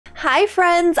Hi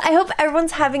friends, I hope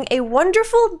everyone's having a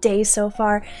wonderful day so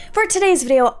far. For today's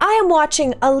video, I am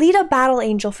watching Alita Battle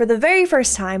Angel for the very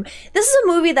first time. This is a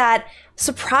movie that,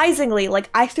 surprisingly,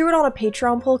 I threw it on a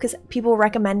Patreon poll because people were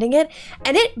recommending it,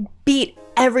 and it beat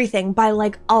everything by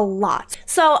a lot.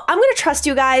 So I'm gonna trust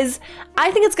you guys. I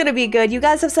think it's gonna be good. You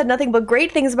guys have said nothing but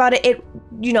great things about it.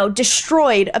 It,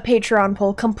 destroyed a Patreon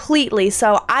poll completely.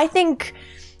 So I think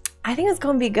it's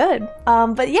gonna be good.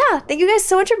 But yeah, thank you guys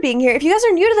so much for being here. If you guys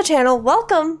are new to the channel,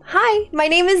 welcome. Hi, my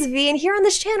name is V, and here on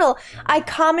this channel, I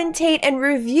commentate and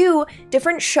review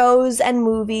different shows and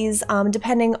movies,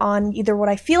 depending on either what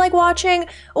I feel like watching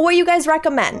or what you guys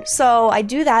recommend. So I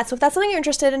do that. So if that's something you're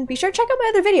interested in, be sure to check out my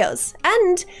other videos.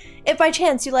 And if by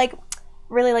chance you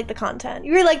really like the content,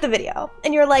 you really like the video,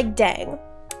 and you're like, dang,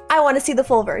 I want to see the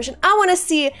full version. I want to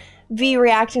see V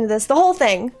reacting to this, the whole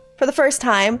thing, for the first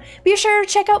time, be sure to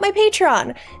check out my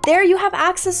Patreon. There you have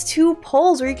access to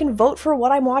polls where you can vote for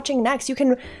what I'm watching next. You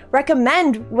can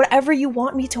recommend whatever you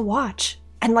want me to watch.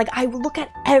 And I look at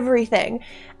everything.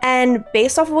 And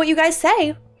based off of what you guys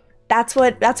say, that's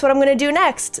what I'm gonna do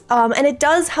next. And it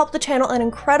does help the channel an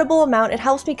incredible amount. It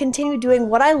helps me continue doing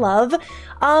what I love.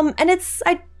 And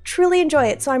I truly enjoy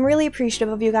it. So I'm really appreciative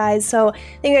of you guys. So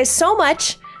thank you guys so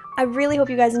much. I really hope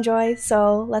you guys enjoy.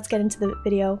 So let's get into the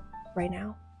video right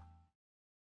now.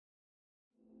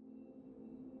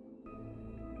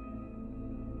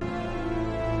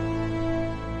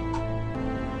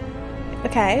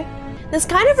 Okay, this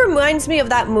kind of reminds me of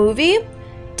that movie,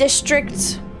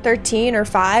 District 13 or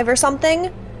 5 or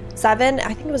something, 7,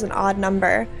 I think it was an odd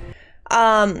number.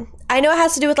 I know it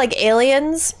has to do with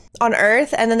aliens on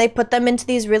Earth, and then they put them into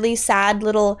these really sad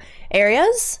little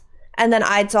areas, and then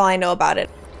that's all I know about it.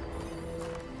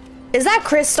 Is that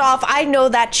Kristoff? I know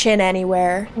that chin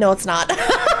anywhere. No, it's not.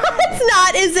 It's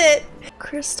not, is it?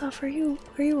 Kristoff, are you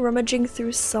rummaging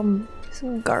through some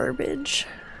garbage?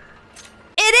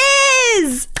 It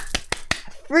is!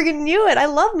 I friggin' knew it. I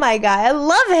love my guy. I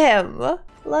love him.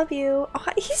 Love you. Oh,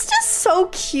 he's just so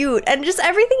cute, and just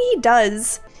everything he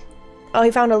does. Oh,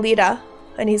 he found Alita,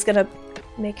 and he's gonna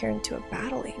make her into a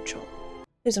battle angel.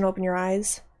 Please don't open your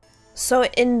eyes. So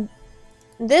in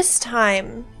this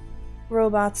time,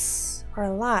 robots are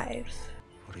alive.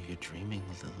 What are you dreaming,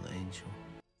 little angel?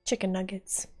 Chicken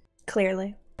nuggets.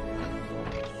 Clearly.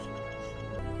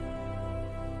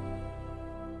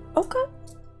 Okay.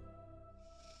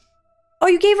 Oh,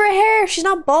 you gave her hair! She's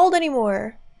not bald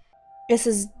anymore! This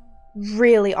is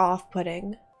really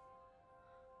off-putting.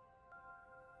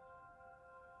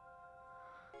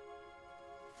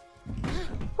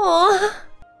 Aww.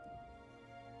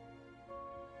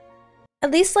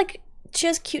 At least, she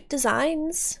has cute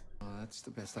designs. That's the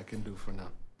best I can do for now.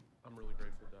 I'm really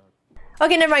grateful, Dad.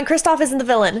 Okay, never mind. Kristoff isn't the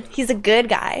villain. He's a good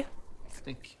guy.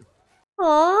 Thank you.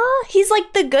 Aww, he's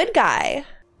the good guy.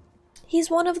 He's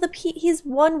one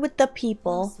with the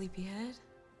people. Sleepyhead.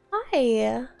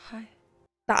 Hi. Hi.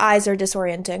 The eyes are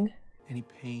disorienting. Any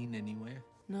pain anywhere?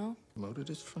 No? Motor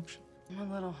dysfunction? I'm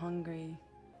a little hungry.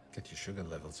 Get your sugar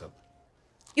levels up.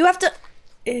 You have to.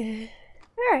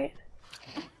 Alright.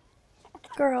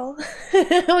 Girl.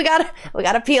 we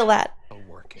gotta peel that. Oh,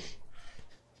 working.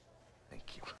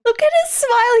 Thank you. Look at his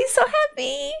smile, he's so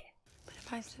happy. But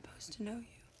if I'm supposed to know you?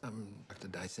 I'm Dr.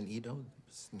 Dyson Edo,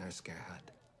 Nurse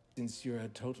Gerhard. Since you're a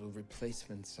total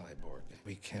replacement cyborg,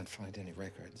 we can't find any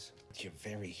records. Your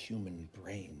very human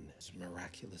brain is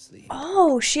miraculously...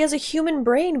 Oh, she has a human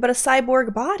brain, but a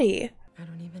cyborg body. I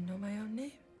don't even know my own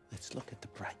name. Let's look at the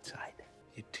bright side.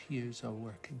 Your tears are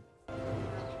working.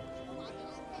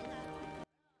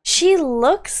 She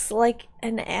looks like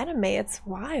an anime, it's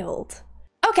wild.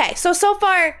 Okay, so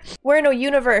far, we're in a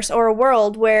universe or a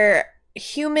world where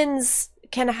humans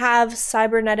can have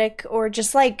cybernetic or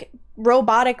just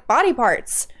robotic body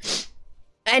parts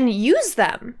and use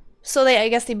them. So I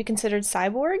guess they'd be considered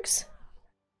cyborgs.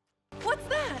 What's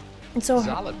that? And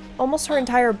so almost her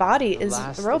entire body is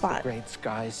a robot. Great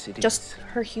sky cities. Just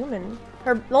her human.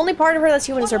 The only part of her that's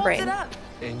human is her brain.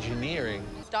 Engineering.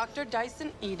 Dr.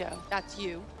 Dyson Edo. That's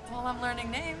you. Well, I'm learning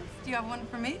names. Do you have one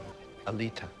for me?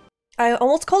 Alita. I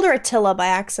almost called her Attila by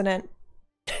accident.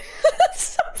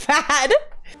 That's so bad.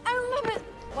 I love it.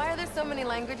 Why are there so many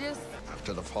languages?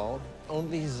 After the fall,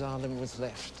 only Zalem was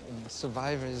left, and the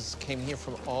survivors came here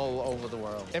from all over the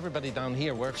world. Everybody down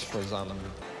here works for Zalem.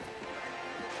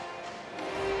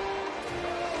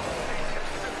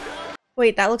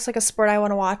 Wait, that looks like a sport I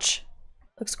want to watch.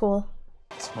 Looks cool.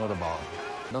 It's motorball.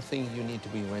 Nothing you need to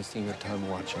be wasting your time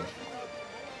watching.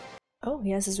 Oh, he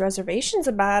has his reservations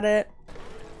about it.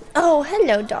 Oh,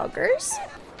 hello, doggers.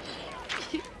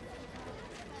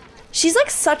 She's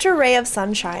such a ray of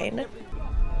sunshine.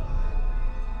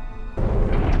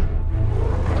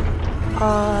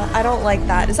 I don't like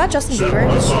that. Is that Justin Bieber?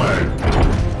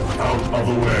 Out of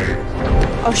the way.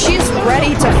 Oh, she's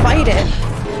ready to fight it.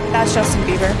 That's Justin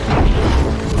Bieber.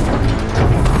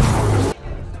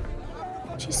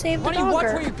 She saved the Honey, watch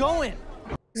dogger. where you're going.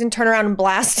 He's gonna turn around and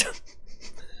blast him.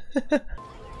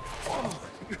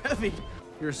 You're heavy.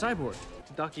 You're a cyborg.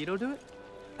 Did Doc Ito do it?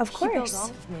 Of He built all course.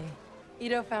 of me.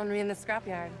 Ito found me in the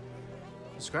scrapyard.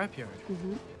 The scrapyard.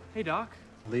 Hey, Doc.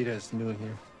 Alita's new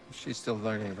here. She's still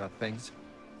learning about things.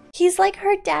 He's like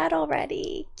her dad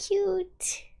already.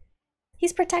 Cute.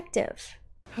 He's protective.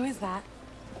 Who is that?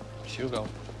 Hugo.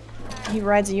 He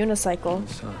rides a unicycle.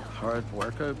 He's a hard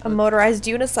worker. A motorized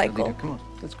unicycle. Alita, come on,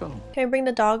 let's go. Can I bring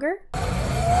the dogger?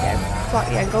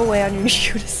 Yeah, go away on your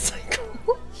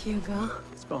unicycle. Hugo.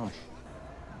 Let's go.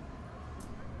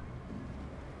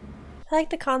 I like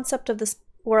the concept of this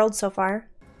world so far.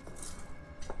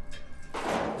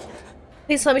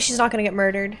 Please tell me she's not gonna get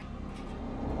murdered.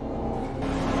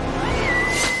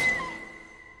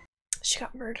 She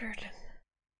got murdered.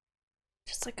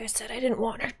 Just like I said, I didn't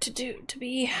want her to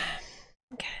be.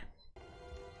 Okay.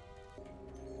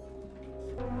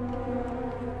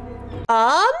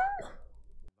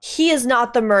 He is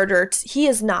not the murderer. He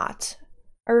is not.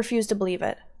 I refuse to believe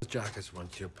it. The Jackers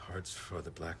want your parts for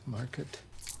the black market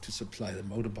to supply the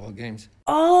motorball games.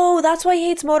 Oh, that's why he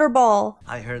hates Motorball.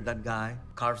 I heard that guy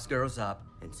carves girls up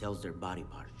and sells their body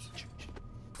parts.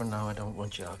 For now, I don't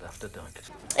want you out after dark.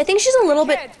 I think she's a little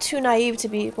bit too naive to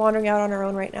be wandering out on her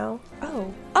own right now.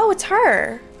 Oh. Oh, it's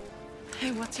her.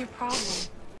 Hey, what's your problem?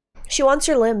 She wants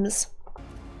your limbs.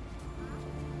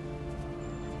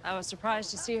 I was surprised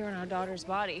to see her in our daughter's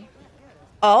body.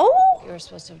 Oh? You were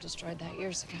supposed to have destroyed that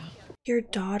years ago. Your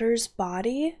daughter's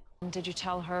body? Did you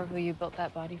tell her who you built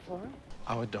that body for?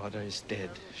 Our daughter is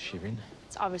dead, Shirin.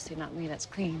 It's obviously not me that's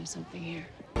clinging to something here.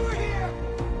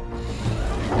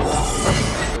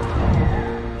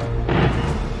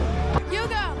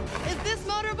 Hugo! Is this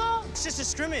motorball? It's just a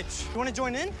scrimmage. You want to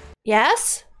join in?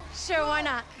 Yes? Sure, why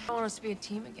not? I want us to be a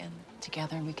team again.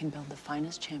 Together we can build the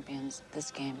finest champions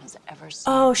this game has ever seen.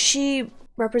 Oh, she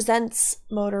represents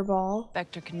Motorball.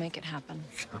 Vector can make it happen.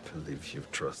 I believe you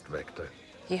trust Vector.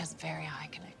 He has very high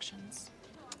connections.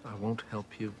 I won't help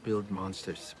you build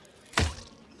monsters.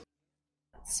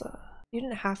 So, you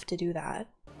didn't have to do that.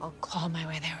 I'll claw my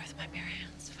way there with my bare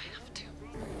hands if I have to.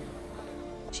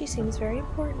 She seems very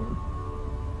important.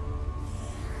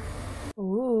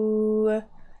 Ooh.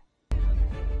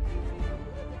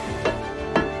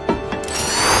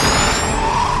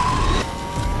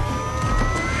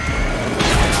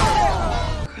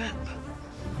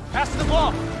 Pass the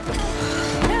ball.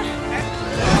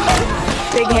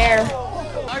 Big hair.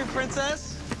 Hi,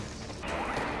 princess.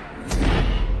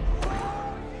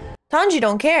 Tanji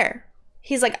don't care.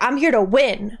 He's like, I'm here to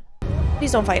win.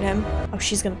 Please don't fight him. Oh,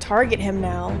 she's gonna target him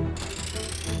now.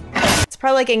 It's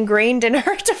probably like ingrained in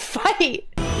her to fight.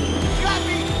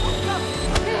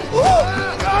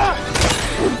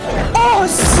 Oh,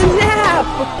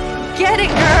 snap! Get it,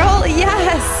 girl!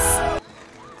 Yes!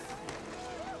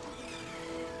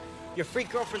 Your freak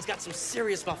girlfriend's got some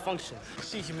serious malfunction.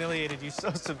 She humiliated you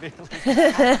so severely.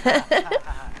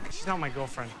 She's not my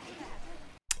girlfriend.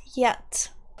 Yet.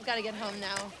 I've got to get home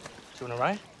now. Do you want to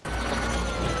ride?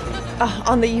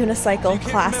 On the unicycle, You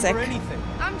can't classic. remember anything.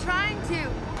 I'm trying to.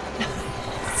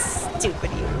 Stupid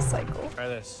unicycle. Try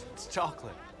this. It's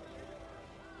chocolate.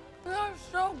 That's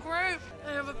so great.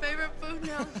 I have a favorite food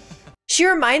now. She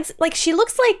reminds, like, she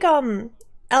looks like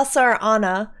Elsa or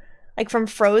Anna, like from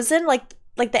Frozen, like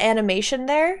the animation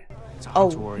there. It's a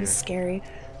hunter Oh, warrior. he's scary.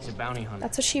 He's a bounty hunter.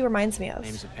 That's what she reminds me of.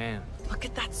 Name's Pan. Look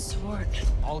at that sword.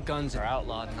 All guns are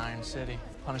outlawed in Iron City,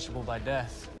 punishable by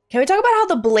death. Can we talk about how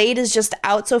the blade is just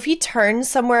out? So if he turns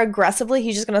somewhere aggressively,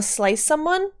 he's just gonna slice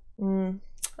someone? I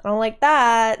don't like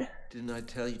that. Didn't I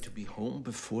tell you to be home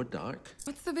before dark?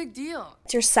 What's the big deal?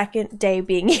 It's your second day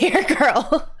being here,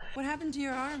 girl. What happened to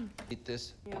your arm? Eat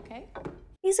this. You okay?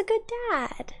 He's a good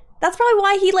dad. That's probably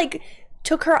why he, like,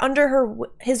 took her under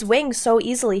his wing so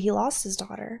easily. He lost his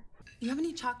daughter. You have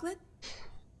any chocolate?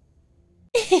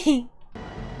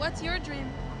 What's your dream?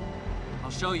 I'll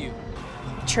show you.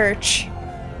 Church.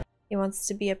 He wants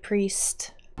to be a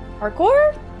priest.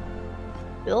 Parkour?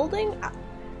 Building?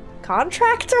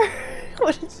 Contractor?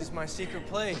 What is This is my secret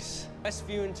place. Best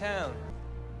view in town.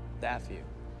 That view.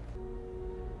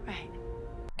 Right.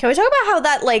 Can we talk about how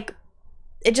that, like,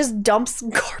 it just dumps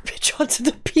garbage onto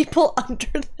the people under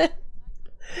them?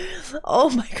 Oh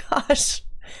my gosh.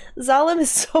 Zalim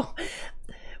is so...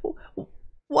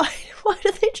 Why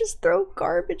do they just throw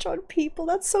garbage on people?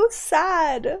 That's so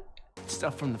sad.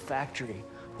 Stuff from the factory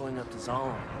going up to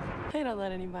Zalem. They don't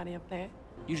let anybody up there.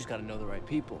 You just gotta know the right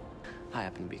people. I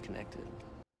happen to be connected.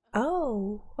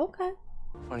 Oh, okay.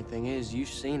 Funny thing is, you've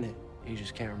seen it. You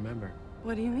just can't remember.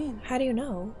 What do you mean? How do you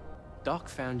know? Doc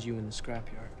found you in the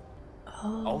scrapyard.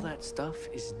 Oh. All that stuff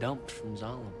is dumped from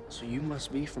Zalem, so you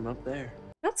must be from up there.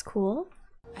 That's cool.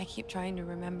 I keep trying to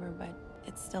remember, but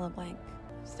it's still a blank.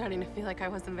 Starting to feel like I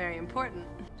wasn't very important.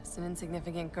 Just an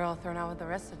insignificant girl thrown out with the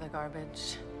rest of the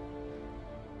garbage.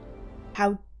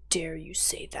 How dare you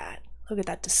say that? Look at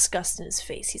that disgust in his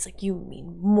face. He's like, you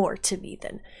mean more to me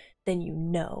than you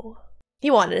know.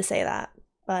 He wanted to say that,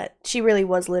 but she really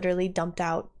was literally dumped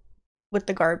out with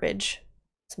the garbage.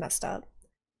 It's messed up.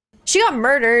 She got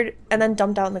murdered and then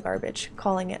dumped out in the garbage,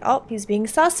 calling it, oh, he's being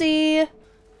sussy.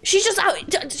 She's just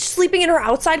out sleeping in her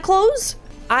outside clothes.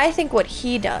 I think what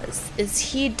he does is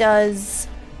he does,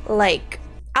 like,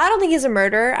 I don't think he's a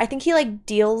murderer. I think he like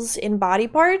deals in body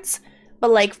parts,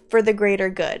 but like for the greater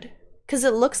good. Cause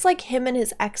it looks like him and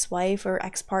his ex-wife or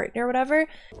ex-partner or whatever,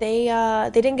 they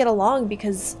didn't get along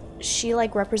because she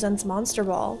like represents Monster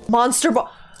Ball.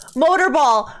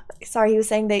 Motorball! Sorry, he was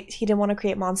saying that he didn't want to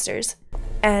create monsters.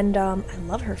 And I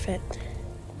love her fit.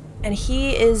 And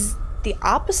he is the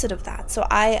opposite of that. So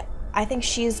I think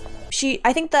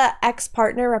I think the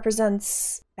ex-partner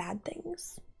represents bad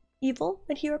things, evil,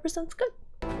 and he represents good.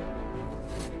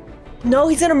 No,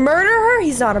 he's gonna murder her?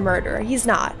 He's not a murderer. He's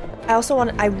not.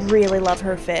 I really love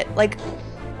her fit. Like,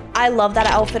 I love that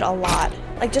outfit a lot.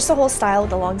 Like, just the whole style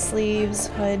with the long sleeves,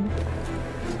 hood,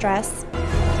 dress.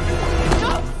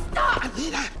 No, stop!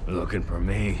 Alita! Looking for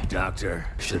me, Doctor?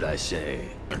 Should I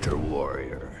say, Hunter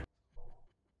Warrior?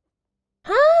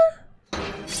 Huh?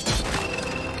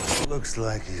 Looks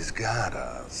like he's got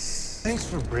us. Thanks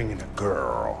for bringing a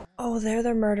girl. Oh, they're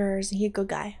the murderers. He a good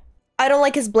guy. I don't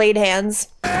like his blade hands.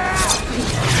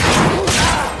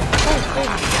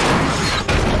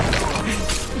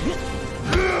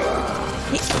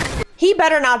 He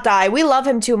better not die. We love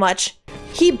him too much.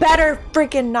 He better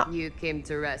freaking not. You came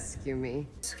to rescue me.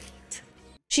 Sweet.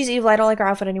 She's evil. I don't like her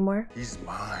outfit anymore. He's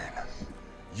mine.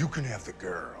 You can have the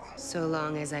girl. So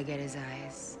long as I get his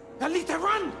eyes. Alita,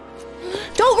 run!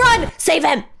 Don't run! Save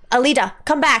him! Alita,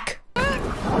 come back!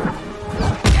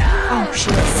 Oh, she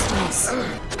was nice.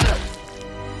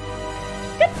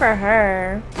 Good for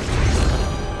her.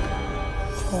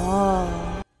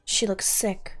 Whoa. She looks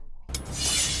sick.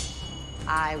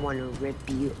 I want to rip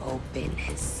you open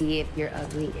and see if you're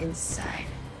ugly inside.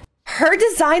 Her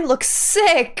design looks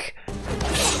sick!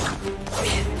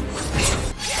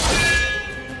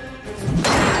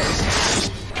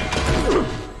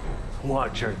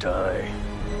 Watch her die.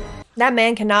 That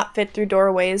man cannot fit through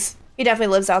doorways. He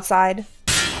definitely lives outside.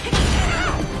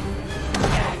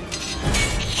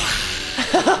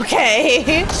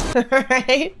 Okay.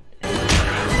 Alright.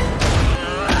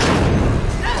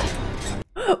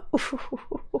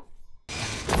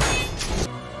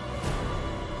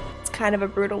 It's kind of a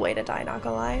brutal way to die, not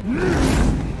gonna lie.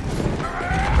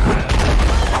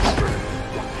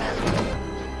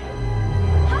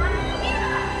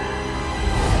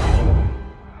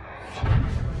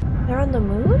 They're on the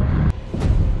moon?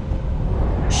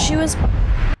 She was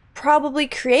probably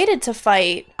created to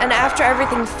fight, and after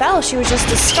everything fell, she was just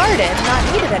discarded, not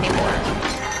needed anymore.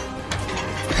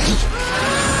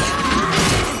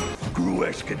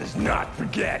 Grueshka does not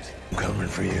forget. I'm coming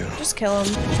for you. Just kill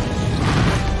him.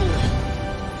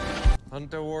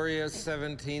 Hunter Warrior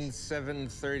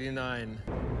 17739.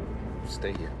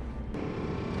 Stay here.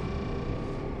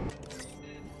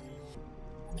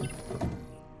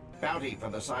 Bounty for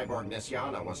the cyborg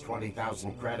Nisyana was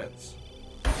 20,000 credits.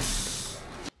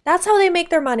 That's how they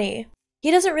make their money. He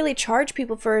doesn't really charge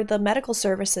people for the medical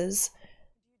services.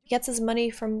 He gets his money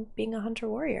from being a hunter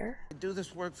warrior. I do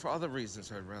this work for other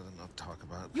reasons I'd rather not talk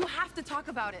about. You have to talk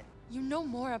about it. You know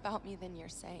more about me than you're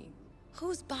saying.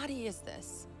 Whose body is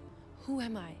this? Who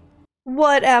am I?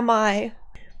 What am I?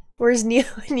 Where's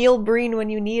Neil Breen when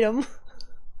you need him?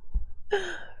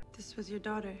 This was your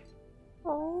daughter.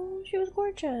 Oh, she was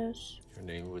gorgeous. Her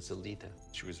name was Alita.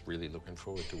 She was really looking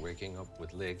forward to waking up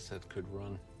with legs that could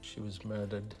run. She was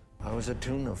murdered. I was a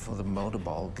tuner for the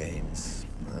motorball games,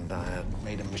 and I had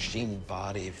made a machine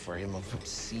body for him of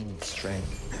obscene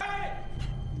strength. Hey!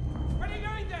 What are you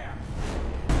doing there?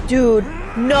 Dude,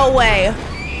 no way.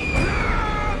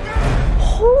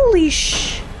 Holy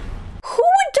sh... Who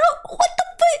would do... What the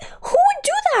fuck? Who would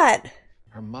do that?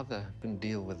 Her mother couldn't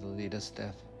deal with Alita's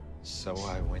death, so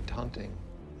I went hunting.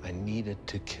 I needed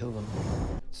to kill him.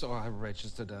 So I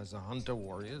registered as a hunter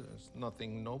warrior. There's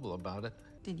nothing noble about it.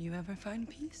 Did you ever find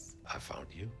peace? I found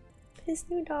you. His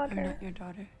new daughter. I'm not your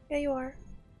daughter. Yeah, you are.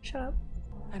 Shut up.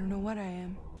 I don't know what I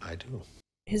am. I do.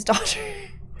 His daughter.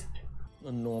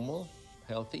 A normal,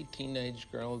 healthy teenage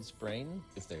girl's brain,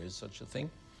 if there is such a thing.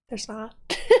 There's not.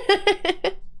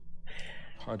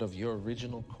 Part of your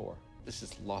original core. This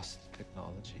is lost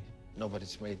technology.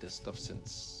 Nobody's made this stuff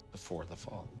since before the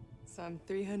fall. So I'm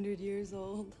 300 years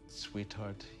old.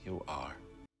 Sweetheart, you are.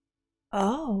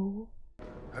 Oh.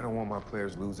 I don't want my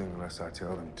players losing unless I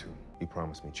tell them to. You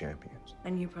promised me champions.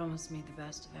 And you promised me the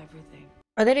best of everything.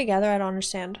 Are they together? I don't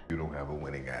understand. You don't have a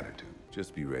winning attitude.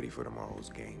 Just be ready for tomorrow's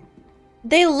game.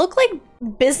 They look like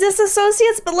business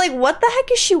associates, but like, what the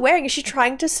heck is she wearing? Is she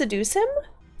trying to seduce him?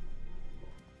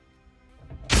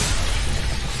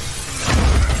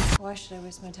 Why should I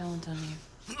waste my talent on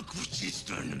you? Look what she's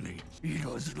done to me.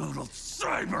 Ito's little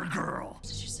cyber girl. What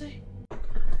did you say?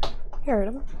 I heard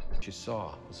him. What you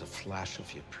saw was a flash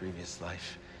of your previous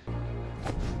life.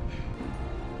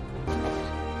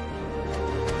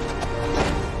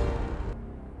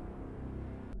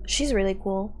 She's really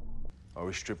cool. Are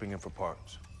we stripping him for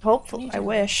parts? Hopefully, I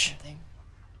wish.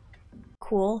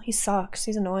 Cool. He sucks.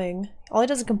 He's annoying. All he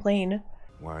does is complain.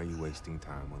 Why are you wasting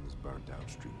time on this burnt-out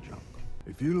street junk?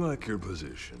 If you like your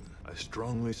position, I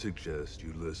strongly suggest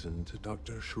you listen to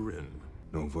Dr. Shirin.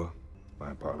 Nova,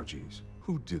 my apologies.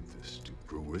 Who did this to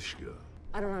Gruishka?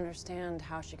 I don't understand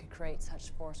how she could create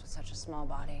such force with such a small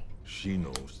body. She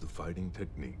knows the fighting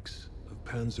techniques of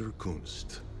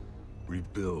Panzerkunst.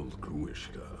 Rebuild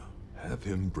Gruishka. Have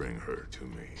him bring her to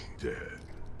me, dead.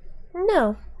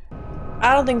 No.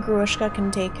 I don't think Gruishka can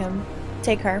take him.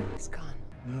 Take her. It's gone.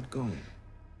 Not gone.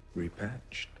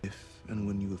 Repatched. If and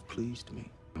when you have pleased me,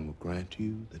 I will grant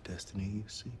you the destiny you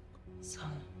seek. So,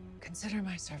 consider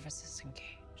my services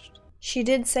engaged. She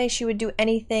did say she would do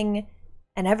anything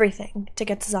and everything to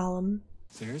get to Zalem.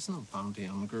 There is no bounty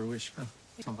on Gruishka.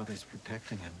 Somebody's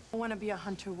protecting him. I want to be a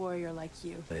hunter warrior like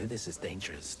you. This is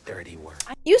dangerous, dirty work.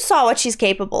 You saw what she's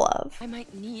capable of. I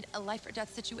might need a life or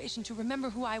death situation to remember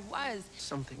who I was.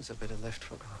 Some things are better left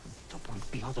forgotten. Don't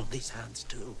want blood on these hands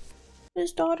too.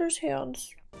 His daughter's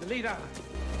hands. Alita!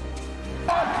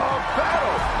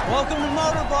 Welcome to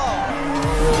Motorball!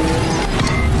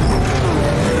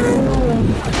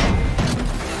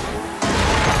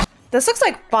 This looks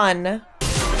like fun.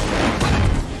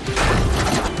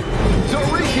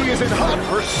 Zoriki is in hot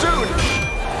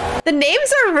pursuit! The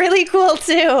names are really cool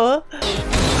too.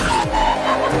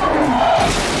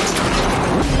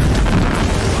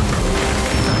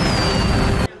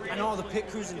 I know all the pit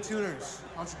crews and tuners.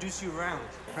 I'll introduce you around.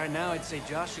 Right now, I'd say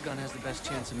Joshagun has the best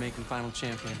chance of making final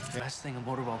champion. The best thing a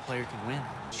motorball player can win.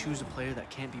 Choose a player that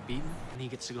can't be beaten, and he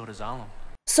gets to go to Zalem.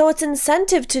 So it's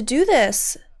incentive to do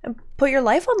this and put your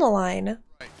life on the line.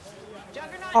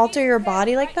 Alter your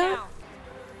body like that?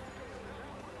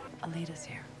 Alita's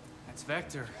here. That's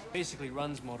Vector. Basically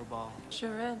runs motorball.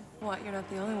 Sure. What, you're not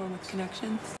the only one with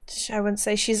connections? I wouldn't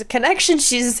say she's a connection.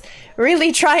 She's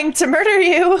really trying to murder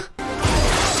you.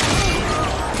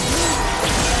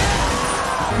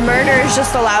 Murder is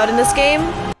just allowed in this game.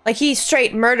 Like, he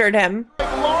straight murdered him.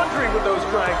 Laundry with those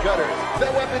grind cutters. Is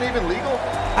that weapon even legal?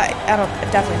 I don't,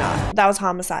 definitely not. That was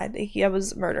homicide. That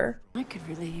was murder. I could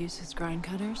really use his grind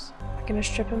cutters. I'm gonna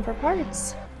strip him for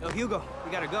parts. Yo, Hugo,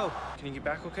 we gotta go. Can you get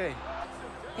back okay?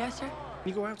 Yeah, sir. Can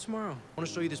you go out tomorrow? I want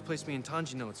to show you this place me and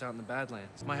Tanji know. It's out in the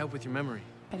Badlands. It might help with your memory.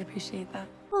 I'd appreciate that.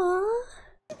 Aww.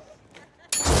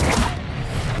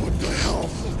 What the hell?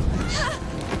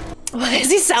 Why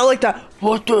does he sound like that?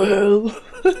 What the hell?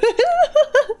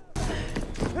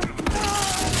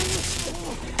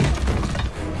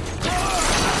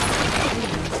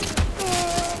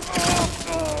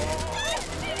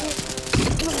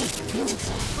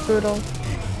 Brutal.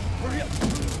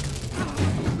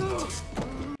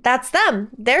 That's them.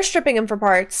 They're stripping him for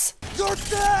parts. You're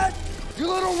dead! You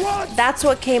little runt! That's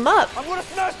what came up. I'm gonna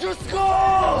smash your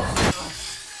skull!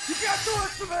 You can't do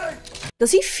it to me!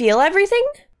 Does he feel everything?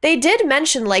 They did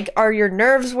mention, like, are your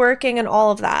nerves working and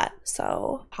all of that.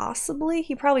 So, possibly.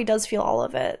 He probably does feel all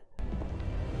of it.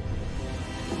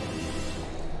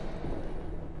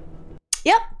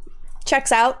 Yep.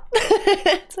 Checks out.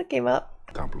 That's what came up.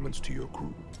 Compliments to your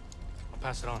crew. I'll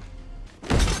pass it on.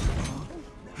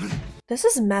 This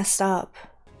is messed up.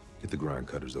 Get the grind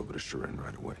cutters over to Shirin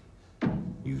right away.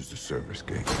 Use the service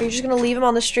gate. Are you just gonna leave him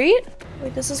on the street?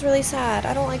 Wait, this is really sad.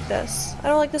 I don't like this. I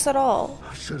don't like this at all.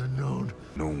 I should have known.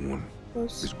 No one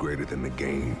is greater than the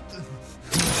game.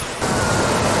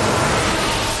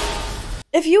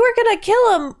 If you were gonna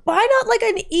kill him, why not like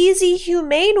an easy,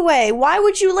 humane way? Why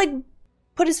would you like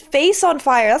put his face on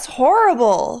fire? That's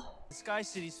horrible. The Sky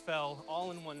Cities fell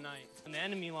all in one night, and the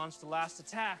enemy launched the last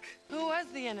attack. Who was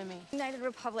the enemy? United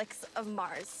Republics of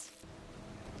Mars.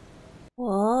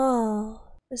 Whoa,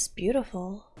 this is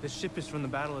beautiful. This ship is from the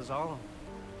Battle of Zalem.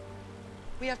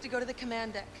 We have to go to the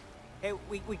command deck. Hey,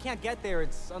 we can't get there.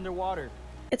 It's underwater.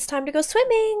 It's time to go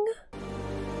swimming.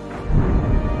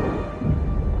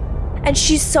 And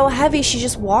she's so heavy, she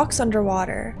just walks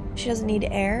underwater. She doesn't need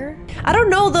air. I don't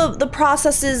know the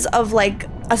processes of like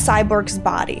a cyborg's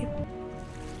body.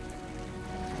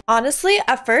 Honestly,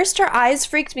 at first her eyes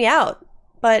freaked me out,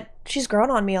 but she's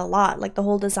grown on me a lot. Like the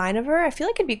whole design of her, I feel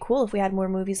like it'd be cool if we had more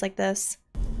movies like this.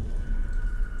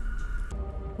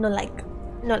 No like.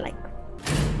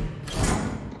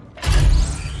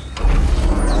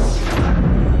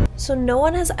 So no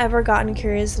one has ever gotten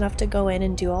curious enough to go in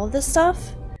and do all this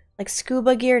stuff? Like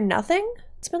scuba gear, nothing?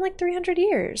 It's been like 300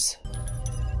 years.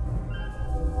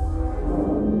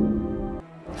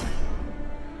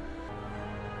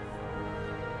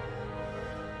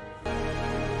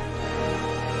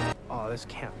 Oh, this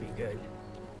can't be good.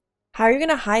 How are you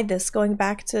gonna hide this going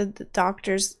back to the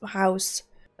doctor's house?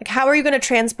 Like, how are you gonna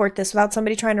transport this without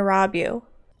somebody trying to rob you?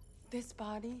 This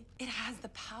body, it has the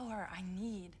power I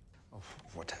need. Oh,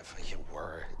 whatever you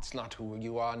were, it's not who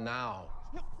you are now.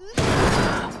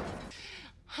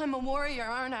 I'm a warrior,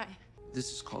 aren't I?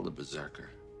 This is called a berserker.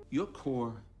 Your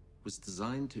core was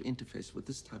designed to interface with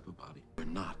this type of body. You're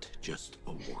not just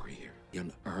a warrior. You're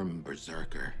an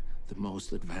berserker, the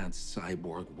most advanced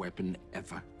cyborg weapon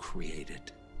ever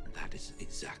created. And that is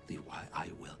exactly why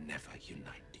I will never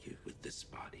unite you with this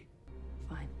body.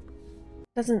 Fine.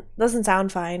 Doesn't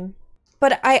sound fine.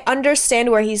 But I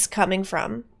understand where he's coming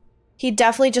from. He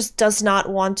definitely just does not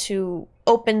want to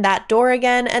open that door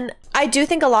again, and I do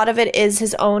think a lot of it is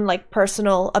his own like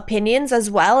personal opinions as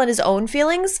well and his own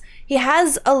feelings. He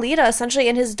has Alita essentially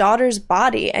in his daughter's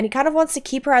body, and he kind of wants to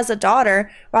keep her as a daughter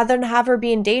rather than have her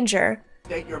be in danger.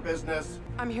 State your business.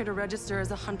 I'm here to register as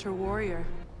a hunter warrior.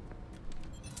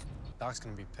 Doc's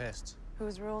gonna be pissed.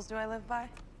 Whose rules do I live by?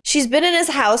 She's been in his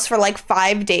house for like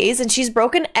 5 days, and she's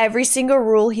broken every single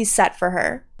rule he set for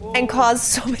her and caused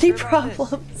so many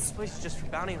problems. This place is just for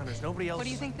bounty hunters. Nobody else. What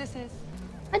do you think this is?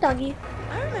 Hi, doggy.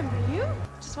 I remember you.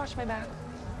 Just watch my back.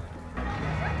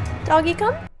 Doggy,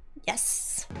 come?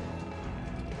 Yes.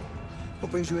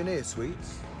 What brings you in here,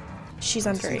 sweets? She's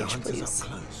underage, please.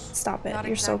 Stop it. Not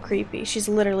You're so exactly. creepy. She's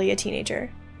literally a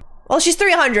teenager. Well, she's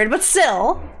 300, but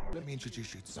still. Let me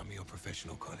introduce you to some of your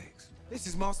professional colleagues. This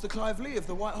is Master Clive Lee of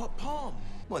the White Hot Palm.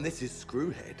 Well, and this is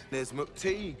Screwhead. There's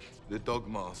McTeague, the Dog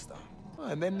Master. Oh,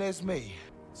 and then there's me,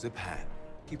 Zapat,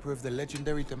 keeper of the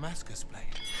legendary Damascus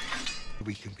Blade. You'll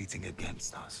be competing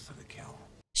against us for the kill.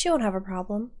 She won't have a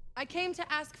problem. I came to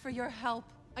ask for your help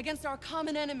against our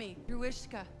common enemy,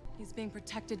 Gruishka. He's being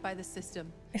protected by the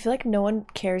system. I feel like no one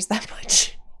cares that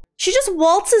much. She just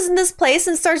waltzes in this place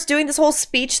and starts doing this whole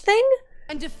speech thing?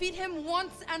 And defeat him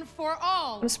once and for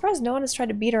all. I'm surprised no one has tried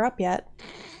to beat her up yet.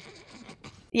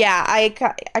 Yeah, I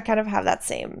kind of have that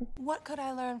same. What could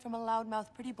I learn from a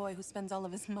loudmouth pretty boy who spends all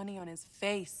of his money on his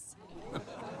face?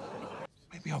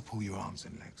 Maybe I'll pull your arms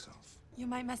and legs off. You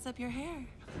might mess up your hair.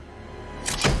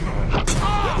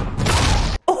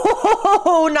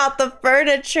 Oh, not the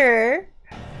furniture.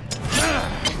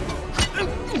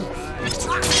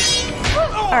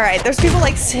 All right, there's people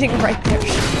like sitting right there.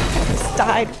 Just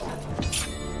died.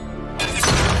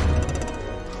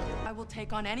 I will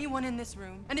take on anyone in this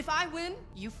room, and if I win,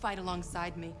 you fight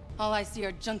alongside me. All I see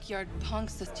are junkyard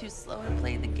punks that's too slow to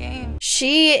play the game.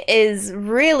 She is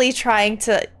really trying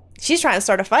to. She's trying to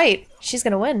start a fight. She's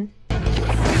gonna win. He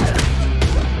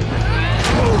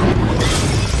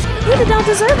did not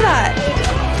deserve that.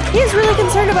 He is really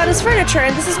concerned about his furniture,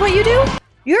 and this is what you do?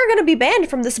 You're gonna be banned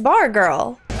from this bar,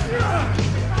 girl.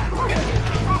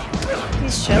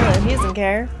 He's chilling. He doesn't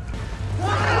care.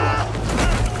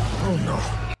 Oh no.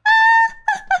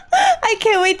 I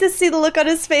can't wait to see the look on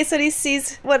his face when he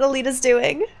sees what Alita's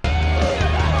doing. Knock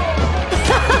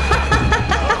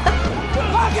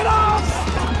it off!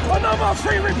 For no more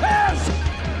free repairs!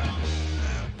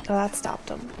 Oh, that stopped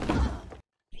him.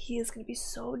 He is gonna be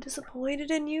so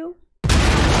disappointed in you.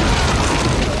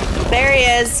 There he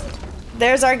is.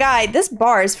 There's our guy. This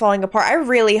bar is falling apart. I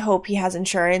really hope he has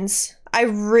insurance. I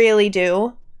really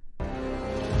do.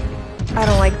 I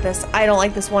don't like this. I don't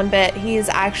like this one bit. He is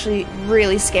actually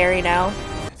really scary now.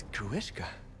 It's Gruishka.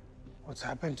 What's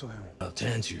happened to him? Well, to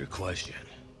answer your question,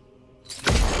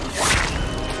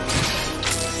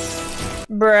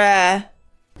 Bruh.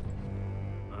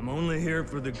 I'm only here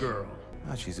for the girl.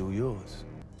 Ah, she's all yours.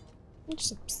 I'm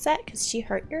just upset because she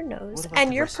hurt your nose What about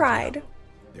and the your rest of you? pride.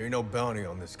 There ain't no bounty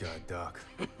on this guy, Doc.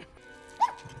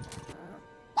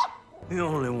 The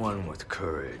only one with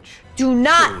courage. Do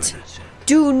not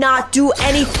do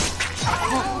anything.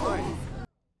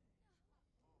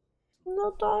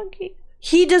 No, doggy.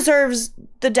 He deserves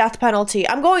the death penalty.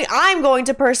 I'm going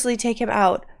to personally take him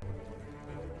out.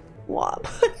 What?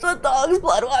 The dog's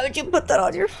blood. Why would you put that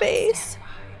on your face?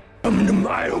 Come to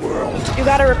my world. You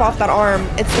gotta rip off that arm.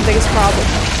 It's the biggest problem.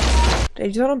 Did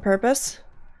he do that on purpose?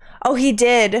 Oh, he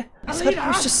did. I thought he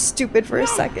was just stupid for a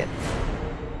second.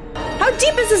 How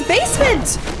deep is this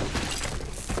basement?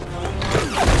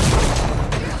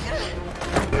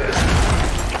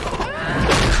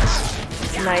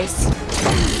 Nice.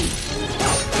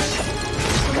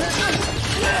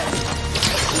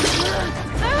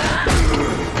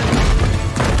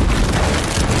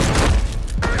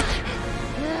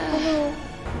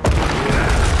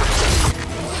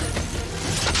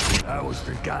 I was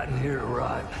forgotten here to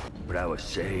rot, but I was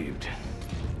saved,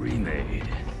 remade,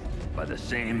 by the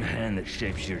same hand that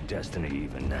shapes your destiny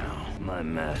even now. My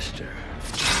master,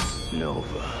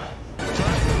 Nova.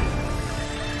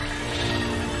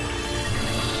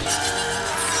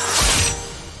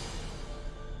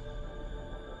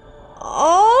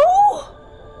 Oh!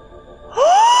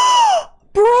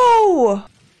 Bro!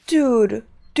 Dude.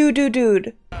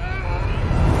 Dude.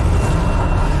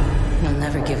 We'll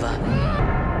never give up.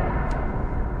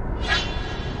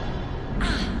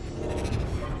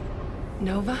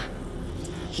 Nova?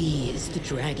 He is the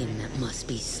dragon that must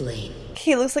be slain.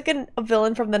 He looks like a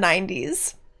villain from the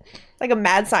 90s. Like a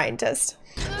mad scientist.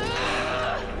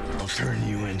 I'll turn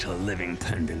you into a living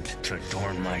pendant to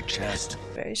adorn my chest.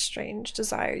 Very strange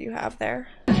desire you have there.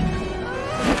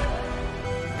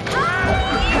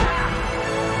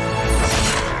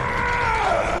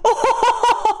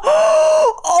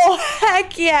 Oh,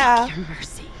 heck yeah. Your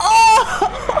mercy.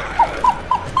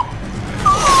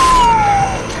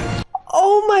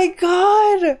 Oh my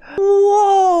god.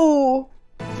 Whoa.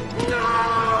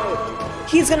 No.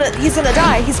 He's gonna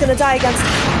die. He's gonna die against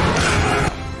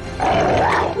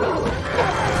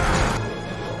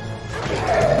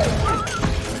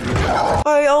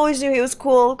I always knew he was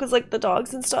cool because like the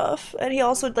dogs and stuff, and he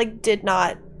also like did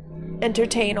not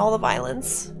entertain all the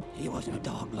violence. He wasn't a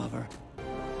dog lover.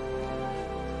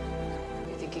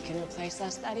 You think he can replace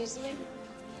us that easily?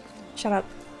 Shut up.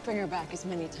 Bring her back as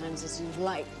many times as you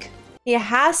like. He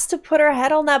has to put her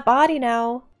head on that body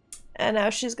now. And now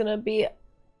she's gonna be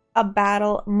a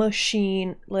battle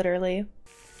machine, literally.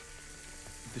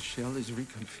 The shell is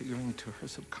reconfiguring to her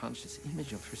subconscious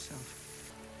image of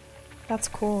herself. That's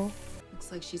cool.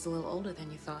 Looks like she's a little older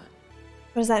than you thought.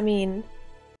 What does that mean?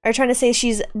 Are you trying to say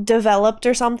she's developed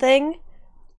or something?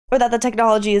 Or that the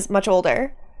technology is much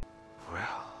older?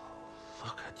 Well,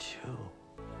 look at you.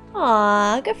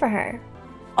 Aw, good for her.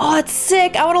 Oh, it's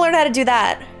sick. I want to learn how to do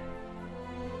that.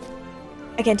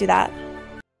 I can't do that.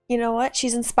 You know what?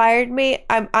 She's inspired me.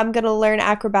 I'm gonna learn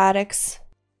acrobatics.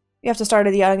 You have to start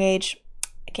at a young age.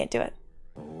 I can't do it.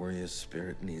 A warrior's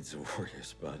spirit needs a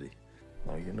warrior's body.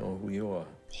 Now you know who you are.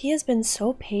 He has been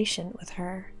so patient with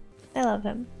her. I love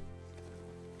him.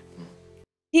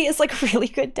 He is like a really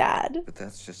good dad. But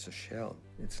that's just a shell.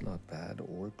 It's not bad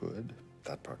or good.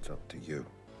 That part's up to you.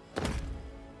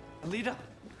 Alita!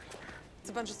 It's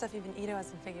a bunch of stuff even Ito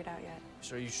hasn't figured out yet.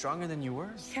 So are you stronger than you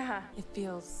were? Yeah. It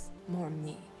feels more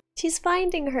me. She's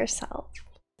finding herself.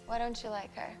 Why don't you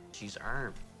like her? She's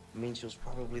armed. I mean, she was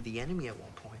probably the enemy at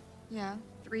one point. Yeah,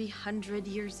 300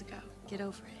 years ago. Get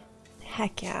over it.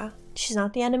 Heck yeah. She's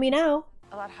not the enemy now.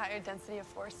 A lot higher density of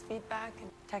force feedback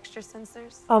and texture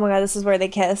sensors. Oh my god, this is where they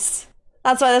kiss.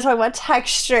 That's why they're talking about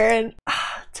texture and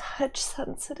touch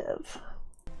sensitive.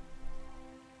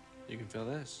 You can feel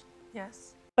this.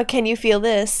 Yes. But can you feel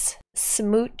this?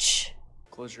 Smooch.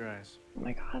 Close your eyes. Oh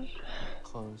my god.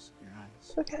 Close your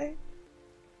eyes. Okay.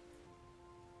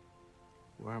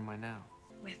 Where am I now?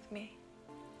 With me.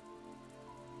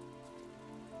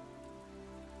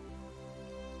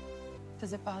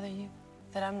 Does it bother you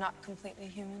that I'm not completely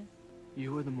human?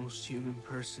 You are the most human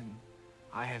person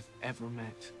I have ever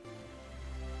met.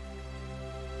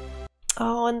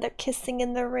 Oh, and they're kissing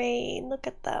in the rain. Look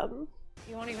at them.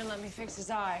 He won't even let me fix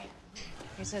his eye.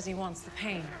 He says he wants the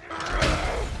pain.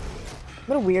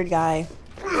 What a weird guy.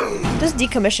 Just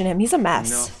decommission him. He's a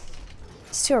mess. No.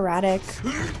 He's too erratic.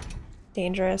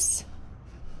 Dangerous.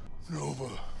 Nova.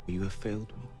 You have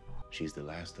failed me. She's the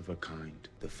last of her kind,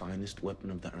 the finest weapon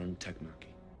of the earned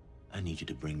technarchy. I need you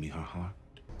to bring me her heart.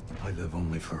 I live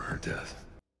only for her death.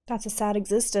 That's a sad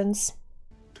existence.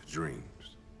 To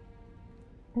dreams.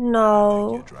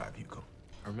 No. You drive, you go.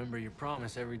 Remember your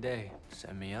promise every day.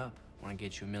 Set me up. Want to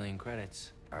get you 1,000,000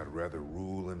 credits. I'd rather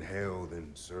rule in hell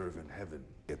than serve in heaven.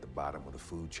 At the bottom of the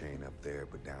food chain up there,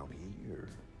 but down here,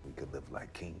 we could live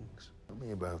like kings. Tell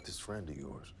me about this friend of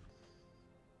yours.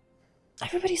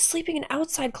 Everybody's sleeping in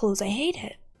outside clothes. I hate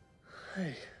it.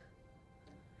 Hey.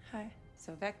 Hi. So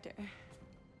So Vector,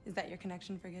 is that your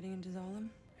connection for getting into Zolom?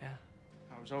 Yeah,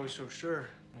 I was always so sure.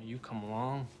 Now you come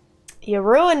along. You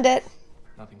ruined it.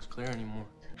 Nothing's clear anymore.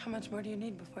 How much more do you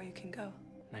need before you can go?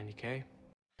 90K.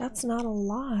 That's not a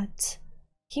lot.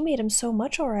 He made him so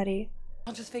much already.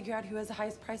 I'll just figure out who has the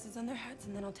highest prices on their heads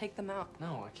and then I'll take them out.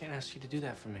 No, I can't ask you to do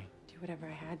that for me. Do whatever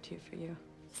I had to for you.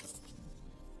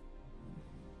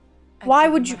 Why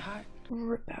would you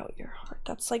rip out your heart?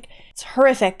 That's like, it's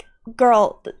horrific.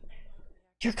 Girl,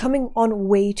 you're coming on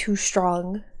way too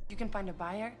strong. You can find a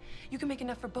buyer. You can make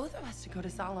enough for both of us to go to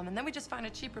Zolom, and then we just find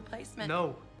a cheap replacement.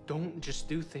 No, don't just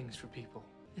do things for people.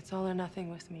 It's all or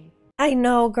nothing with me. I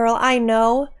know, girl, I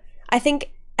know. I think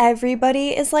everybody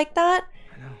is like that.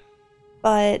 I know.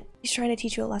 But he's trying to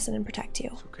teach you a lesson and protect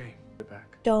you. It's okay. Get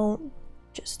back. Don't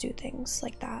just do things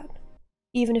like that.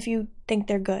 Even if you think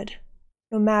they're good.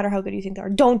 No matter how good you think they are,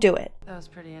 don't do it. That was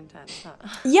pretty intense, huh?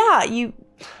 Yeah,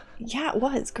 yeah, it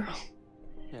was, girl.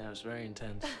 Yeah, it was very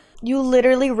intense. You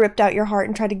literally ripped out your heart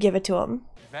and tried to give it to him.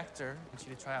 Vector wants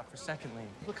you to try out for second lane.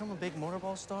 Become a big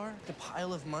motorball star, a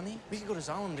pile of money. We could go to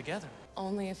Zolom together.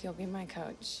 Only if you'll be my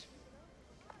coach.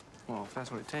 Well, if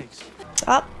that's what it takes.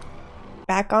 Up.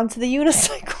 Back onto the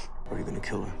unicycle. Or are you gonna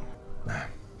kill her? Nah,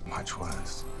 much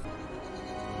worse.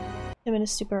 Him in a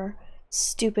super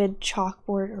stupid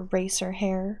chalkboard eraser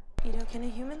hair. Ito, can a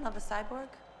human love a cyborg?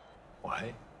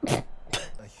 What?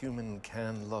 A human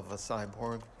can love a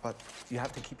cyborg, but you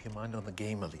have to keep your mind on the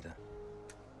game, Alita.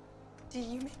 Do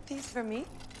you make these for me?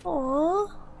 Aww.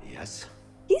 Yes.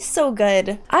 He's so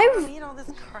good. I don't need all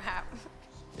this crap.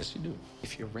 Yes, you do.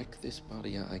 If you wreck this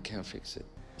body, I can't fix it.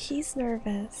 He's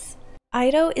nervous.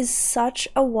 Ito is such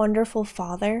a wonderful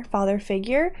father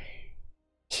figure.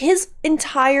 His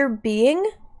entire being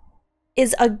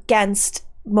is against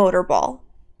motorball.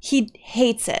 He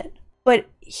hates it, but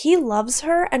he loves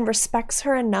her and respects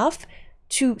her enough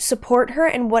to support her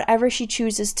in whatever she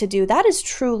chooses to do. That is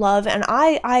true love, and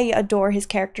I adore his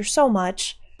character so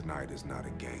much. Tonight is not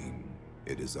a game.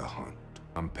 It is a hunt.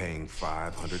 I'm paying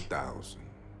 $500,000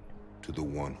 to the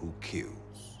one who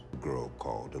kills a girl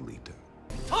called Alita.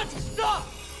 Touch, stop!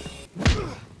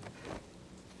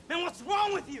 Man, what's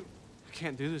wrong with you? I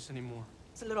can't do this anymore.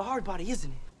 It's a little hard body,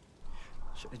 isn't it?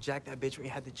 Should have jacked that bitch when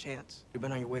you had the chance. You've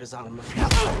been on your way to Zolom.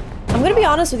 I'm gonna be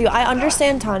honest with you, I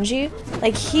understand Tanji.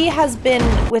 Like, he has been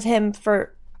with him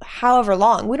for however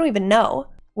long, we don't even know.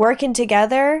 Working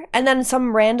together, and then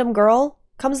some random girl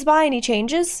comes by and he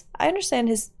changes. I understand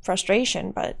his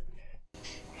frustration, but...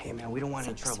 Hey man, we don't want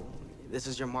any trouble. This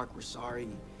is your mark, we're sorry.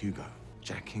 Hugo,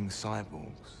 jacking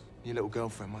cyborgs. Your little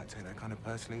girlfriend might take that kind of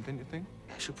personally, didn't you think?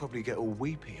 She'll probably get all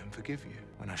weepy and forgive you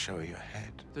when I show her your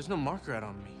head. There's no marker out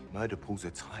on me. Murder pulls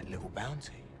a tight little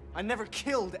bounty. I never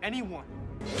killed anyone.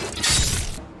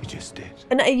 You just did.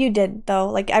 And you did, though.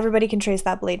 Like, everybody can trace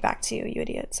that blade back to you, you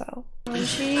idiot, so...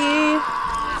 She...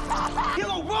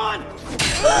 Kilo, run!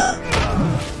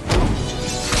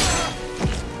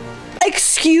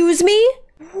 Excuse me?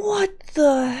 What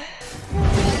the...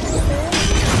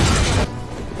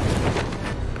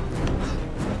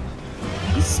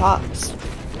 He sucks.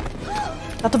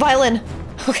 Not the violin.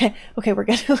 Okay, we're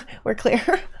good. We're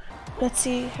clear. Let's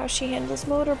see how she handles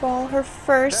motorball. Her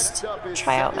first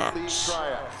tryout match.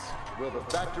 Will the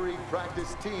factory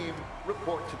practice team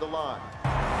report to the line?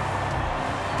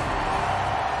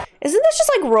 Isn't this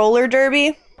just like roller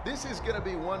derby? This is gonna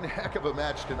be one heck of a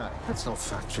match tonight. That's no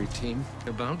factory team.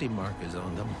 The bounty mark is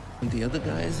on them. And the other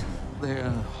guys, they're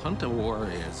hunter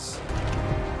warriors.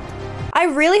 I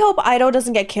really hope Ito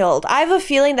doesn't get killed. I have a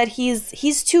feeling that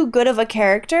he's too good of a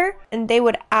character, and they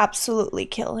would absolutely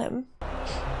kill him.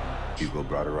 Hugo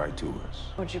brought her right to us.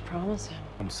 What'd you promise him?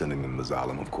 I'm sending them to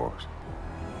Zolom, of course.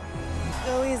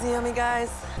 Go easy on me,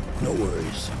 guys. No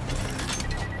worries.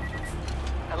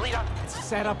 Alita,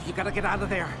 set up. You gotta get out of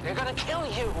there. They're gonna kill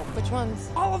you. Which ones?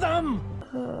 All of them.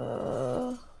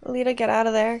 Alita, get out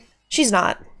of there. She's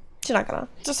not. She's not gonna.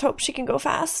 Just hope she can go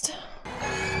fast.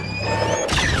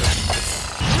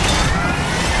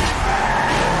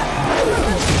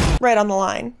 Right on the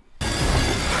line.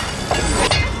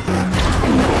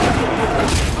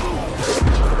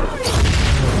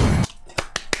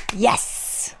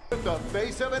 Yes! With the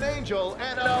face of an angel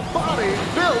and a body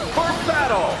built for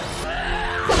battle!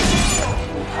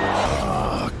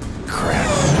 Oh, crap.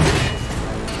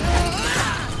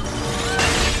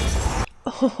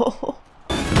 Oh.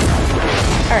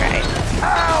 Alright.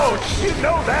 Ouch! You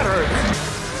know that hurts!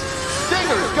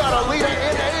 Stinger's got Alita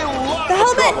in a lot the of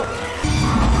trouble! helmet!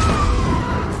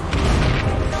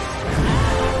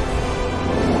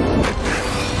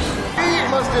 He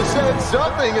must have said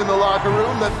something in the locker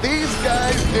room that these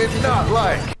guys did not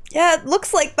like. Yeah, it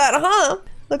looks like that, huh?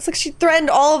 Looks like she threatened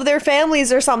all of their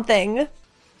families or something.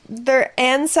 Their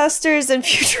ancestors and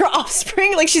future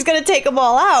offspring. Like she's gonna take them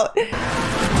all out.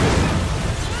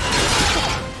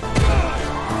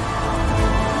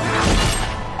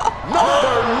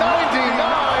 Number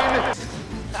 99!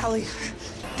 Allie,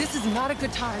 This is not a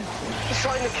good time. he's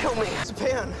trying to kill me.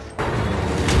 Japan.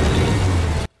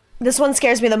 This one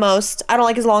scares me the most. I don't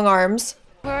like his long arms.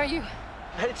 Where are you?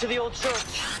 Headed to the old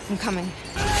church. I'm coming.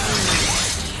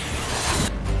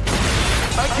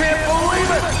 I can't believe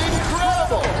it!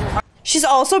 Incredible! She's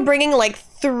also bringing like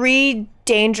 3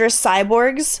 dangerous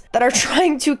cyborgs that are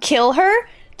trying to kill her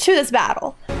to this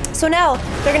battle. So now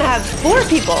they're gonna have 4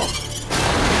 people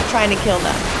trying to kill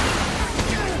them.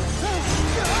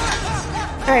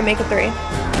 All right, make it 3.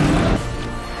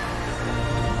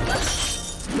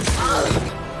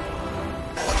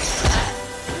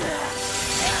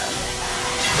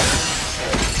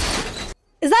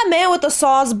 Is that man with the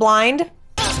saws blind?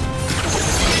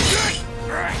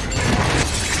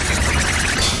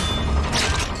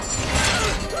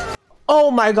 Oh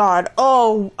my god.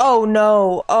 Oh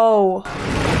no. Oh.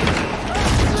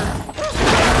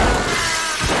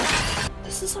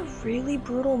 This is a really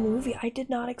brutal movie. I did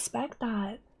not expect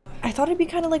that. I thought it'd be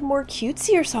kind of like more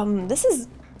cutesy or something. This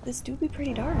do be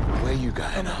pretty dark. Where you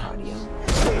going?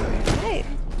 Hey.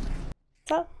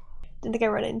 What's up? Didn't think I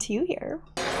run into you here.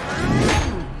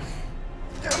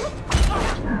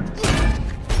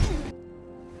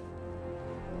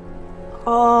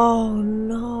 Oh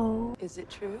no. Is it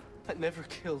true? I never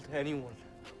killed anyone.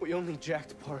 We only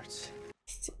jacked parts.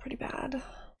 Still pretty bad.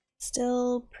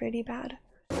 Still pretty bad.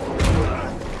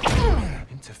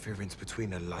 Interference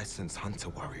between a licensed hunter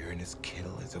warrior and his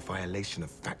kill is a violation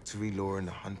of factory law and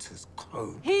the hunter's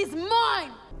code. He's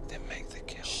mine! Then make the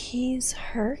kill. He's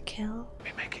her kill.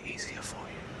 We make it easier for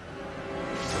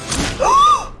you.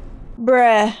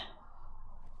 Bruh.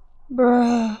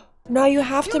 Bruh. No, you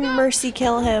have to mercy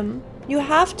kill him. You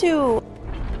have to.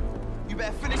 You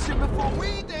better finish him before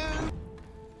we do.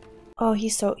 Oh,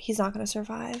 he's not gonna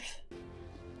survive.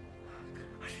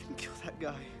 I didn't kill that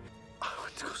guy. I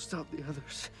went to go stop the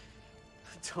others.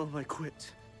 Tell him I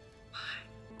quit.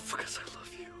 Because I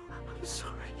love you. I'm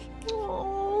sorry.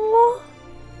 Aww.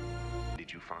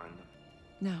 Did you find them?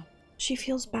 No. She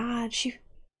feels bad. She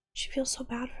feels so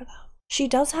bad for them. She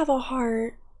does have a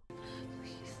heart.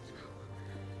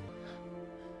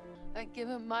 I'd give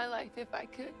him my life if I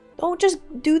could. Don't just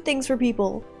do things for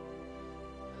people.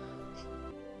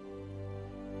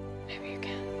 Maybe you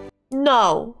can.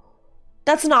 No.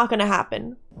 That's not gonna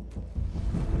happen.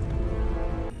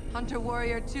 Hunter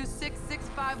Warrior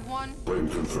 26651. Claim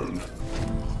confirmed.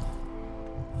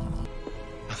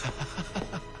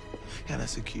 Yeah,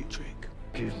 that's a cute trick.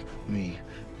 Give me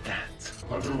that.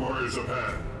 Hunter Warriors of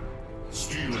hand.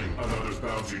 Stealing another's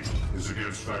bounty is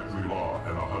against factory law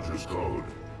and a hunter's code.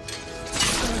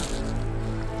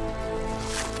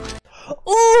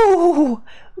 Ooh!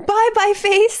 Bye-bye,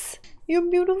 face! Your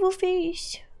beautiful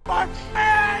face. My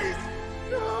face!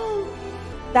 No!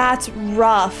 That's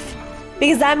rough.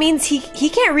 Because that means he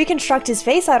can't reconstruct his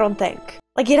face, I don't think.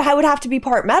 Like, it would have to be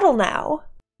part metal now.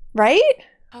 Right?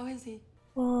 How is he?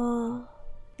 Oh,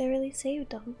 they really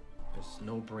saved him. There's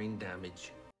no brain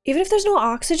damage. Even if there's no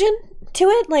oxygen to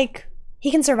it, like,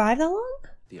 he can survive that long?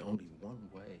 The only one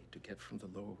way to get from the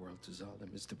lower world to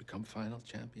Zalem is to become final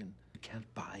champion. You can't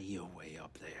buy your way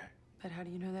up there. But how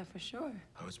do you know that for sure?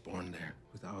 I was born there.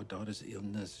 With our daughter's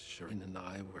illness, Shirin and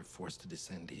I were forced to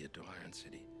descend here to Iron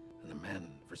City. And the man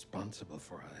responsible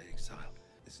for our exile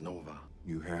is Nova.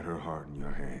 You had her heart in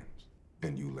your hands,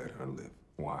 and you let her live.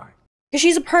 Why? Because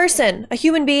she's a person, a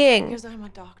human being. Because I'm a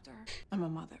doctor. I'm a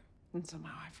mother. And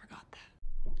somehow I forgot that.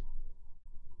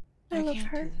 I love can't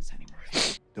her. do this anymore.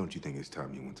 Don't you think it's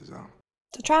time you went to Zalem?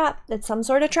 It's a trap. It's some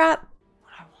sort of trap.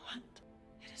 What I want,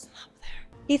 it isn't up there.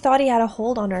 He thought he had a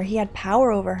hold on her. He had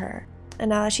power over her. And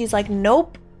now she's like,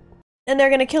 nope. And they're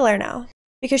gonna kill her now.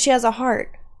 Because she has a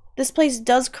heart. This place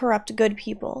does corrupt good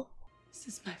people. This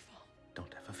is my fault.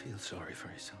 Don't ever feel sorry for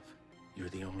yourself. You're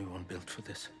the only one built for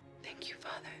this. Thank you,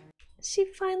 Father. She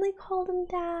finally called him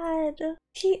Dad.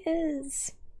 He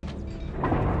is.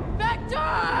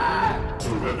 Vector!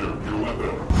 Surrender your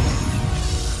weapon.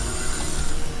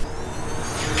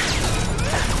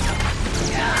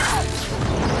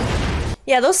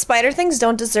 Yeah, those spider things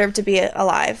don't deserve to be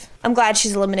alive. I'm glad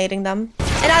she's eliminating them.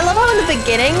 And I love how in the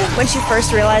beginning, when she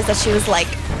first realized that she was like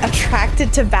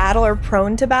attracted to battle or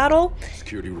prone to battle,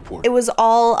 Security report. it was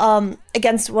all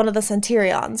against one of the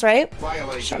Centurions, right?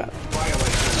 Violation. Shut up.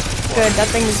 Violation. Good, that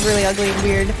thing is really ugly and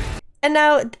weird. And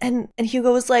now, and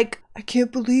Hugo was like, I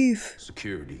can't believe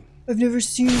Security. I've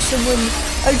just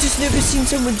never seen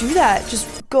someone do that.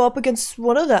 Just go up against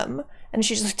one of them. And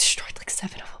she's like destroyed like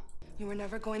 7 of them. You were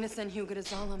never going to send Hugo to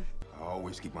Zalem. I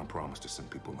always keep my promise to send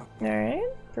people up. Alright,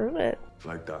 prove it.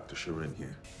 Like Dr. Sharin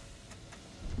here.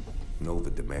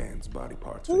 Nova demands body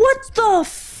parts. What the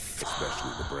f-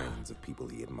 Especially the brains of people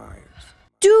he admires.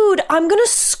 Dude, I'm gonna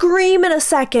scream in a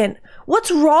second.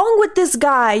 What's wrong with this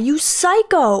guy? You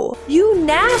psycho. You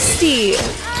nasty.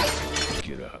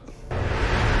 Get up.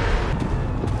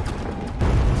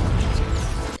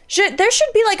 There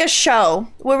should be like a show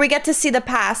where we get to see the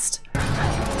past.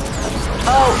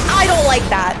 Oh, I don't like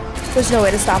that. There's no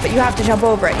way to stop it. You have to jump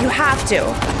over it. You have to.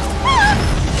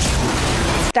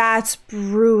 That's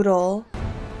brutal.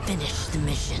 Finish the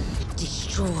mission.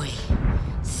 Destroy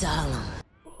Zalem.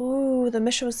 Ooh, the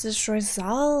mission was to destroy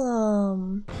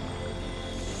Zalem.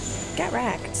 Get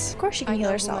wrecked. Of course she can heal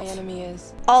herself. I know who my enemy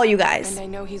is. All you guys. And I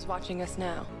know he's watching us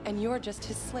now. And you're just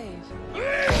his slave. You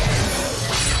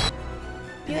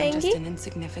I'm just angry? an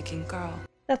insignificant girl.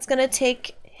 That's gonna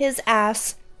take his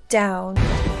ass down.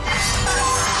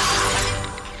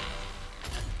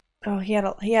 Oh, he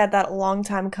had that long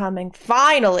time coming.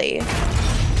 Finally.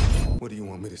 What do you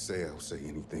want me to say? I'll say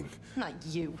anything. Not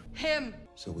you. Him.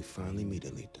 So we finally meet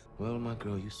Alita. Well, my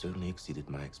girl, you certainly exceeded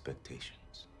my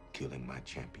expectations. Killing my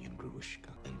champion,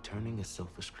 Gruishka, and turning a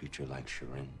selfish creature like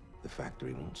Sharin. The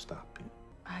factory won't stop you.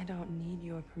 I don't need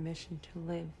your permission to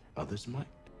live. Others might.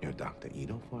 Your Dr.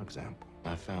 Ito, for example.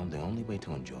 I found the only way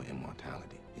to enjoy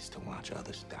immortality is to watch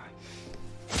others die.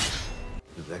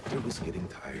 The Vector was getting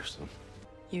tiresome.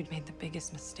 You'd made the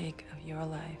biggest mistake of your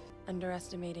life,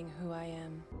 underestimating who I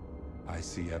am. I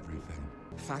see everything.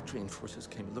 Factory enforcers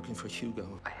came looking for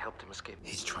Hugo. I helped him escape.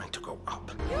 He's trying to go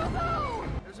up. Hugo!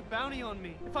 There's a bounty on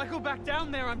me. If I go back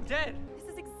down there, I'm dead. This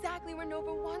is exactly where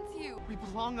Nova wants you. We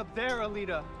belong up there,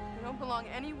 Alita. We don't belong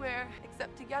anywhere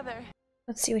except together.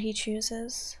 Let's see what he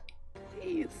chooses.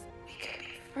 Please, we can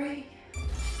be free.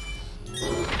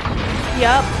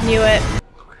 Yup, knew it.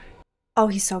 Oh,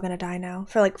 he's so gonna die now.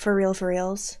 For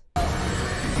reals.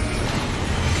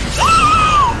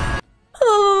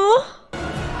 Oh.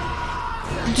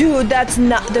 Dude, that's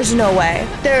not, there's no way.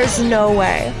 There's no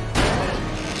way.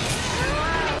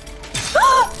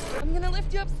 I'm gonna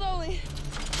lift you up slowly.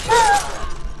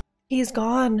 He's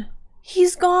gone.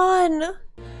 He's gone.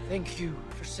 Thank you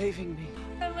for saving me.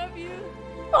 I love you.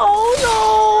 Oh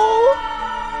no.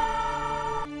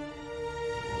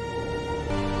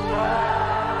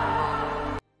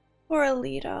 Poor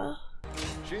Alita.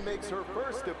 She makes her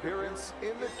first appearance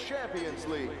in the Champions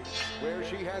League, where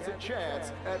she has a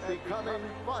chance at becoming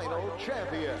final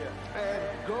champion and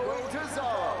going to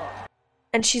Zalem.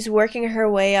 And she's working her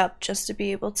way up just to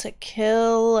be able to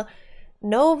kill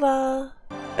Nova.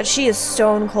 But she is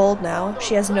stone cold now.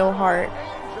 She has no heart.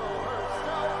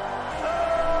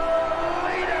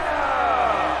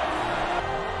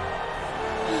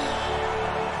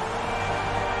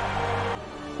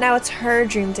 Now it's her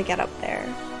dream to get up there.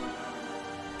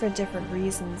 For different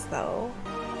reasons, though.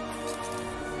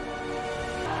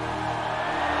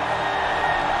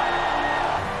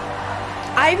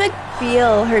 I like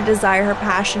feel her desire, her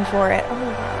passion for it. Oh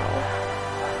wow.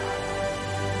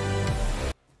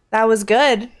 That was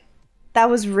good. That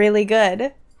was really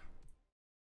good.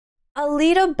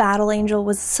 Alita Battle Angel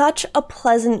was such a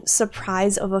pleasant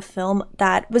surprise of a film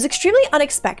that was extremely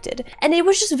unexpected, and it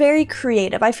was just very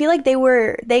creative. I feel like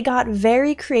they got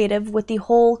very creative with the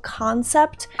whole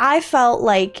concept. I felt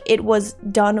like it was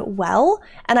done well,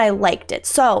 and I liked it.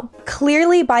 So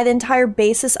clearly, by the entire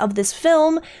basis of this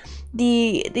film,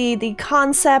 the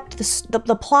concept,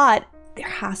 the plot, there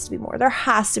has to be more. There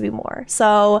has to be more.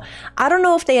 So I don't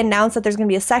know if they announced that there's going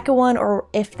to be a second one or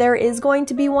if there is going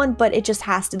to be one, but it just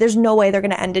has to. There's no way they're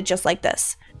going to end it just like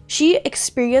this. She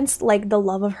experienced like the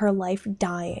love of her life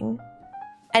dying.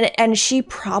 And she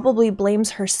probably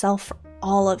blames herself for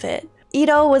all of it.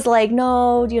 Ito was like,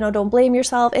 no, don't blame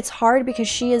yourself. It's hard because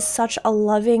she is such a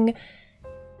loving,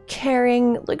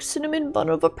 caring, like cinnamon bun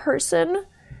of a person.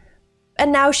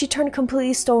 And now she turned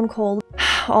completely stone cold.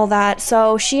 All that.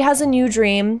 So she has a new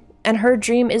dream, and her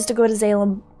dream is to go to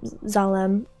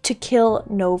Zalem to kill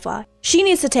Nova. She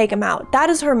needs to take him out. That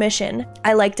is her mission.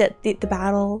 I liked it. The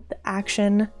battle, the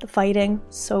action, the fighting.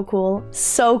 So cool.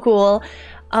 So cool.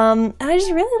 And I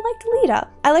just really liked Alita.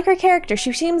 I like her character.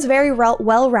 She seems very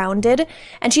well-rounded,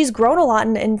 and she's grown a lot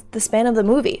in the span of the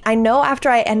movie. I know after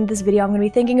I end this video, I'm going to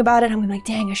be thinking about it. I'm going to be like,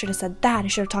 dang, I should have said that. I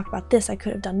should have talked about this. I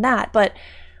could have done that. But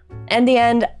in the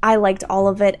end, I liked all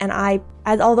of it, and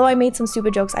although I made some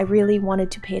stupid jokes, I really wanted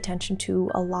to pay attention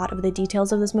to a lot of the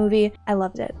details of this movie. I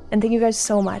loved it. And thank you guys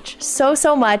so much, so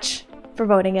much for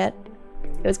voting it.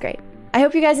 It was great. I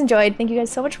hope you guys enjoyed. Thank you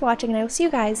guys so much for watching, and I will see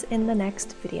you guys in the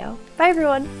next video. Bye,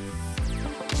 everyone!